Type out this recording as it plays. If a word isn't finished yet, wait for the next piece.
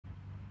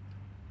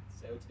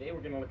So today we're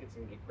going to look at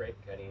some grape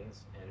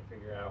cuttings and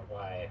figure out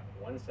why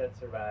one set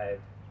survived,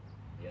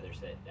 the other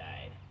set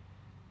died.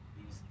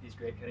 These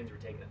grape cuttings were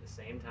taken at the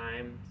same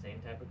time,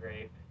 same type of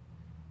grape,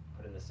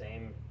 put in the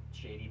same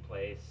shady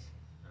place,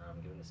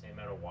 given the same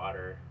amount of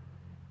water,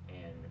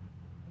 and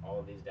all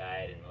of these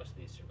died and most of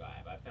these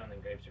survived. I found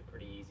that grapes are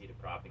pretty easy to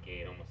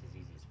propagate, almost as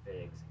easy as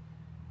figs,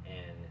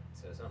 and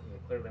so something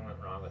clearly went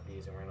wrong with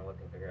these, and we're going to look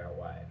and figure out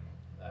why.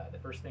 The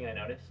first thing I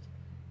noticed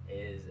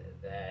is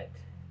that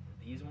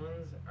these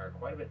ones are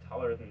quite a bit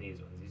taller than these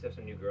ones. These have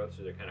some new growth,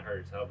 so they're kind of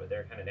hard to tell, but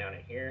they're kind of down in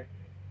here.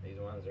 These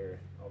ones are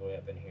all the way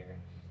up in here.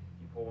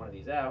 You pull one of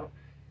these out,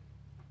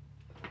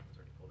 it's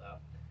already pulled out.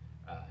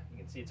 You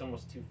can see it's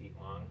almost 2 feet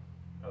long,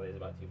 probably is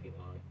about 2 feet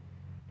long,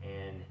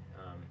 and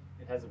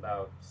it has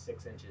about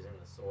 6 inches in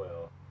the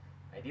soil.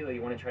 Ideally,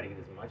 you want to try to get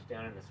as much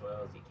down in the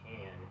soil as you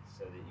can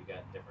so that you've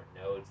got different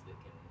nodes that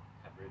can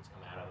have roots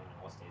come out of them and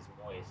all stays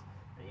moist.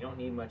 And you don't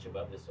need much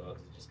above the soil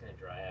because it's just going to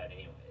dry out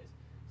anyways.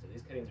 So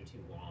these cuttings are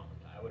too long.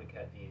 I would have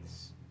cut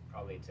these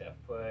probably to a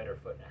foot or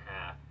foot and a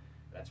half.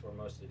 That's where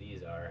most of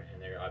these are, and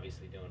they're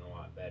obviously doing a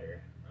lot better.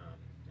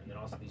 And then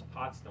also these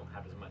pots don't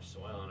have as much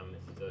soil on them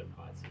as these other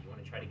pots, so you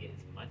want to try to get as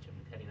much of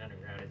the cutting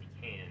underground as you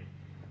can,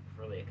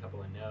 preferably a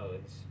couple of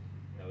nodes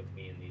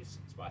being these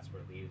spots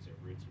where leaves or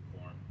roots would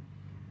form.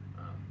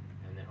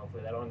 And then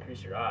hopefully that'll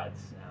increase your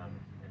odds,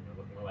 and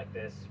they'll look more like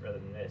this rather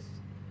than this.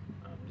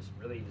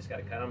 You just got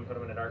to cut them, put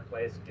them in a dark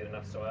place, get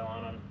enough soil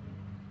on them,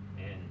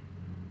 and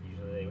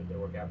usually they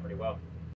work out pretty well.